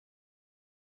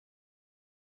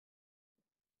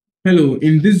Hello,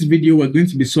 in this video, we're going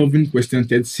to be solving question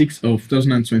 36 of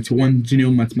 2021 Junior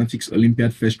Mathematics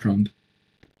Olympiad first round.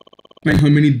 Find how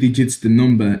many digits the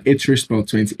number 8 raised to power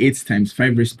 28 times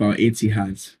 5 raised to power 80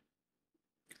 has.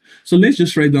 So let's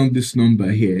just write down this number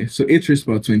here. So 8 raised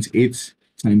to power 28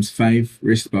 times 5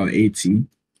 raised to power 80.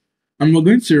 And we're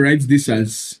going to write this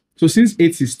as, so since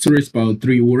 8 is 2 raised to power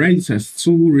 3, we'll write this as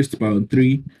 2 raised to power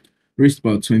 3 raised to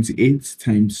power 28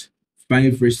 times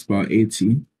 5 raised to power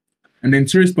 80. And then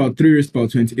 2 raised to power 3 raised to power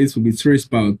 28 will be 2 raised to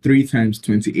power 3 times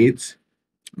 28.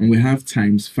 And we have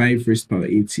times 5 raised to power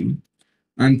 80.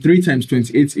 And 3 times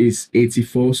 28 is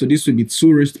 84. So this will be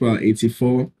 2 raised to power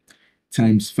 84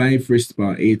 times 5 raised to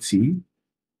power 80.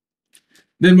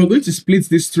 Then we're going to split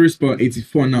this 2 raised to power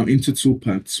 84 now into two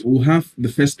parts. We'll have the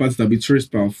first part that will be 2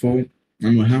 raised to power 4.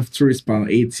 And we'll have 2 raised to power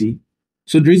 80.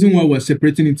 So the reason why we're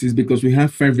separating it is because we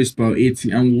have 5 raised to power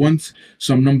 80 and we want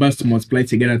some numbers to multiply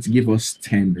together to give us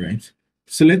 10, right?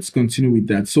 So let's continue with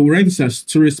that. So we'll write this as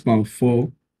 2 raised to power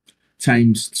 4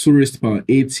 times 2 raised to power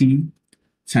 80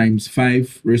 times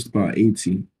 5 raised to power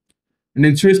 80. And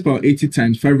then 2 raised to power 80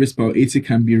 times 5 raised to power 80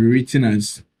 can be rewritten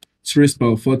as 2 raised to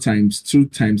power 4 times 2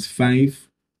 times 5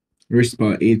 raised to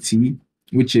power 80,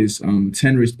 which is 10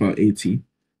 raised to power 80.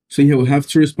 So here we'll have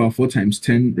 2 raised to power 4 times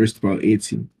 10 raised to power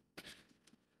 80.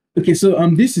 Okay, so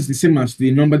this is the same as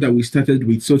the number that we started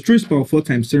with. So 2 raised to power 4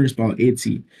 times 10 raised to power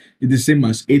 80 is the same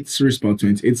as 8 raised to power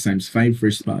 28 times 5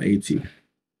 raised to power 80.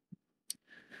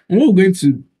 And what we're going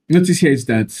to notice here is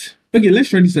that, okay,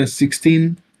 let's write this as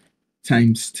 16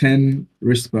 times 10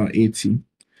 raised to power 80.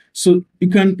 So you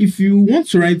can, if you want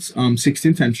to write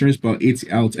 16 times 10 raised to power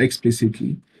 80 out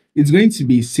explicitly, it's going to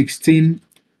be 16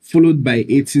 followed by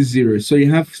 80 zeros. So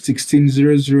you have 16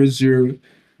 0 0 0,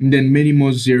 and then many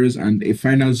more zeros and a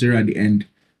final zero at the end.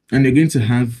 And you're going to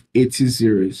have 80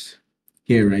 zeros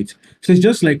here, right? So it's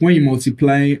just like when you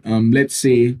multiply, let's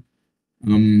say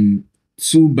 2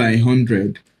 by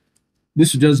 100.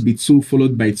 This would just be 2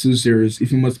 followed by 2 zeros.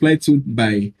 If you multiply 2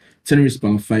 by 10 raised to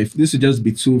power 5, this would just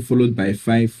be 2 followed by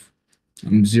 5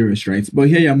 zeros, right? But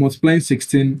here you're multiplying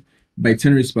 16 by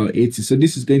 10 raised to power 80. So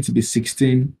this is going to be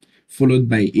 16 followed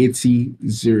by 80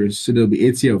 zeros. So there'll be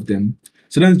 80 of them.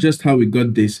 So that's just how we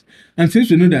got this. And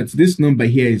since we know that this number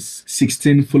here is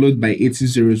 16 followed by 80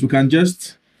 zeros,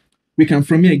 we can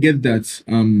from here get that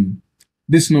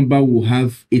this number will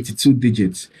have 82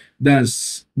 digits.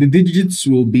 Thus, the digits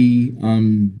will be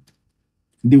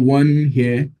the 1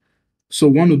 here. So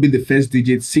 1 will be the first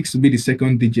digit, 6 will be the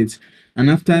second digit. And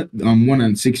after 1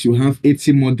 and 6, you have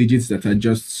 80 more digits that are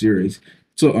just zeros.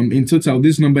 So in total,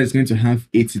 this number is going to have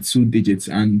 82 digits,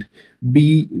 and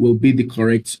B will be the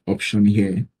correct option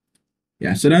here.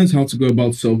 Yeah, so that's how to go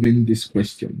about solving this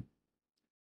question.